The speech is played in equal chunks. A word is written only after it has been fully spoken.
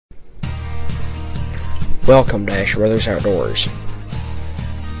Welcome to Ash Brothers Outdoors.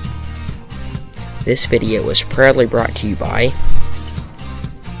 This video is proudly brought to you by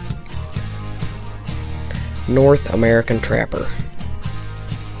North American Trapper,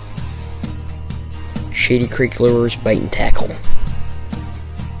 Schadey Creek Lures Bait and Tackle,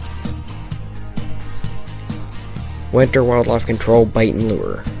 Winter Wildlife Control Bait and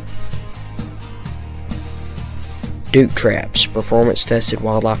Lure, Duke Traps, performance tested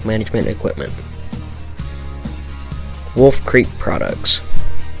wildlife management equipment, Wolf Creek Products,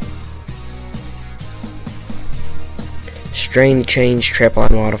 Strain the Change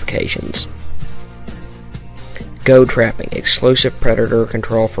Trapline Modifications, Go Trapping, exclusive predator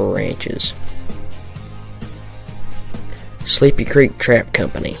control for ranches, Sleepy Creek Trap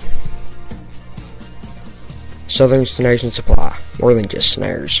Company, Southern Snares and Supply, more than just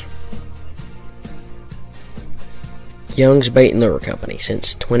snares, Young's Bait and Lure Company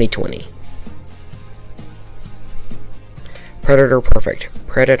since 2020. Predator Perfect,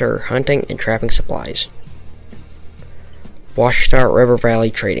 predator hunting and trapping supplies. Ouachita River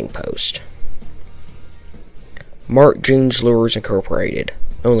Valley Trading Post. Mark June's Lures Incorporated,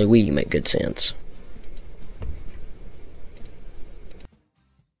 only we make good sense.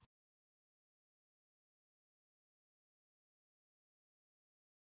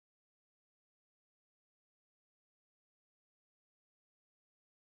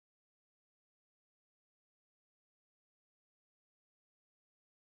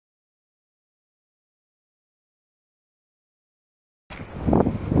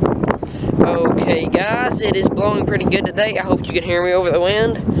 Okay guys, it is blowing pretty good today. I hope you can hear me over the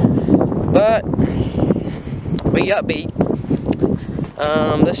wind, but we got beat.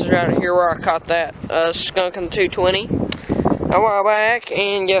 This is right here where I caught that skunk in the 220 a while back,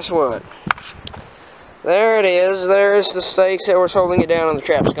 and guess what? There it is. There's the stakes that was holding it down, and the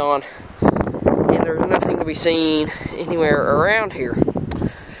trap's gone. And there's nothing to be seen anywhere around here.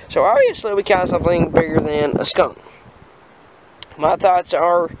 So obviously we caught something bigger than a skunk. My thoughts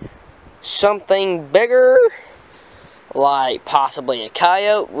are something bigger, like possibly a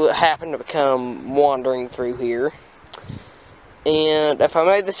coyote, would happen to come wandering through here. And if I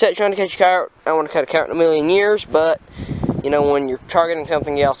made the set trying to catch a coyote, I want to catch a coyote in a million years, but you know, when you're targeting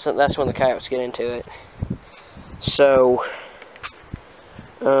something else, that's when the coyotes get into it. So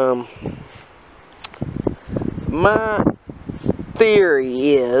my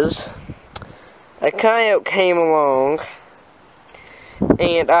theory is a coyote came along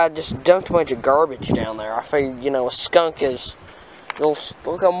and I just dumped a bunch of garbage down there. I figured, you know, a skunk is, they'll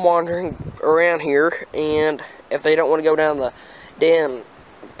come wandering around here, and if they don't want to go down the den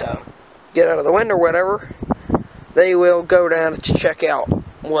to get out of the window or whatever, they will go down to check out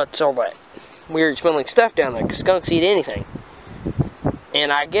what's all that weird smelling stuff down there, because skunks eat anything.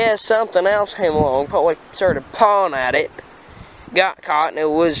 And I guess something else came along, probably started pawing at it, got caught, and it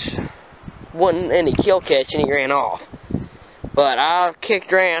wasn't any kill catch, and he ran off. But I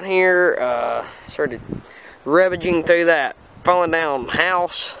kicked around here, started rummaging through that falling down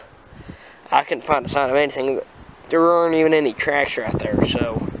house. I couldn't find a sign of anything. There weren't even any tracks right there,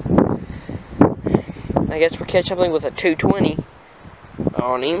 so I guess we'll catch something with a 220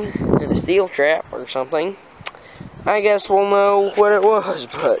 on him in a steel trap or something. I guess we'll know what it was,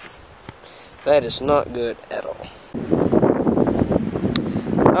 but that is not good at all.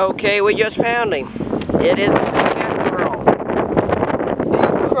 Okay, we just found him. It is a skunk after all.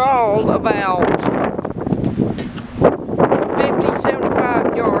 Crawled about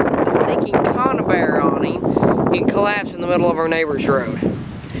 50-75 yards with a stinking conibear on him and collapsed in the middle of our neighbor's road.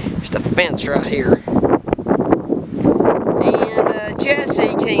 Just a fence right here. And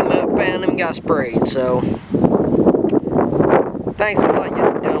Jesse came up, found him, and got sprayed. So thanks a lot, you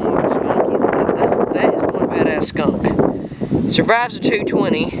dumb little skunk. That is one badass skunk. Survives a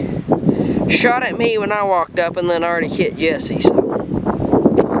 220. Shot at me when I walked up, and then already hit Jesse. So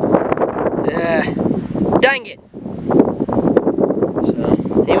dang it!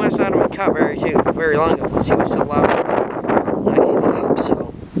 So, he must not have been caught very long ago, because he was still alive when I came up,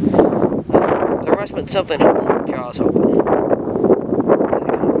 so there must have been something holding the jaws open.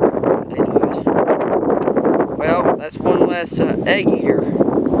 Anyways, well, that's one less egg eater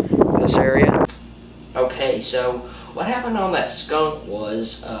in this area. Okay, so what happened on that skunk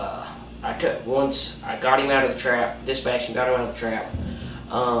was, once I got him out of the trap, dispatched him, got him out of the trap,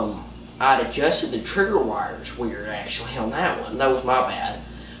 I'd adjusted the trigger wires weird, actually, on that one. That was my bad.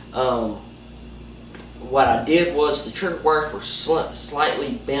 What I did was the trigger wires were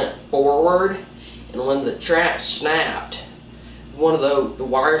slightly bent forward, and when the trap snapped, one of the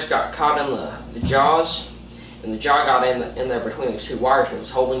wires got caught in the jaws, and the jaw got in there between those two wires, and it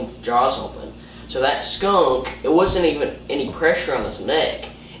was holding the jaws open. So that skunk, it wasn't even any pressure on his neck.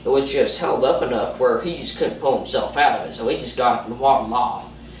 It was just held up enough where he just couldn't pull himself out of it. So he just got up and waddled off.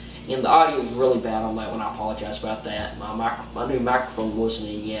 And the audio was really bad on that one. I apologize about that. My new microphone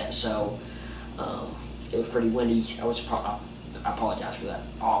wasn't in yet, so it was pretty windy. I apologize for that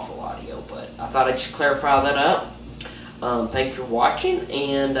awful audio, but I thought I'd just clarify that up. Thank you for watching,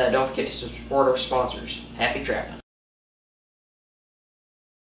 and don't forget to support our sponsors. Happy trapping.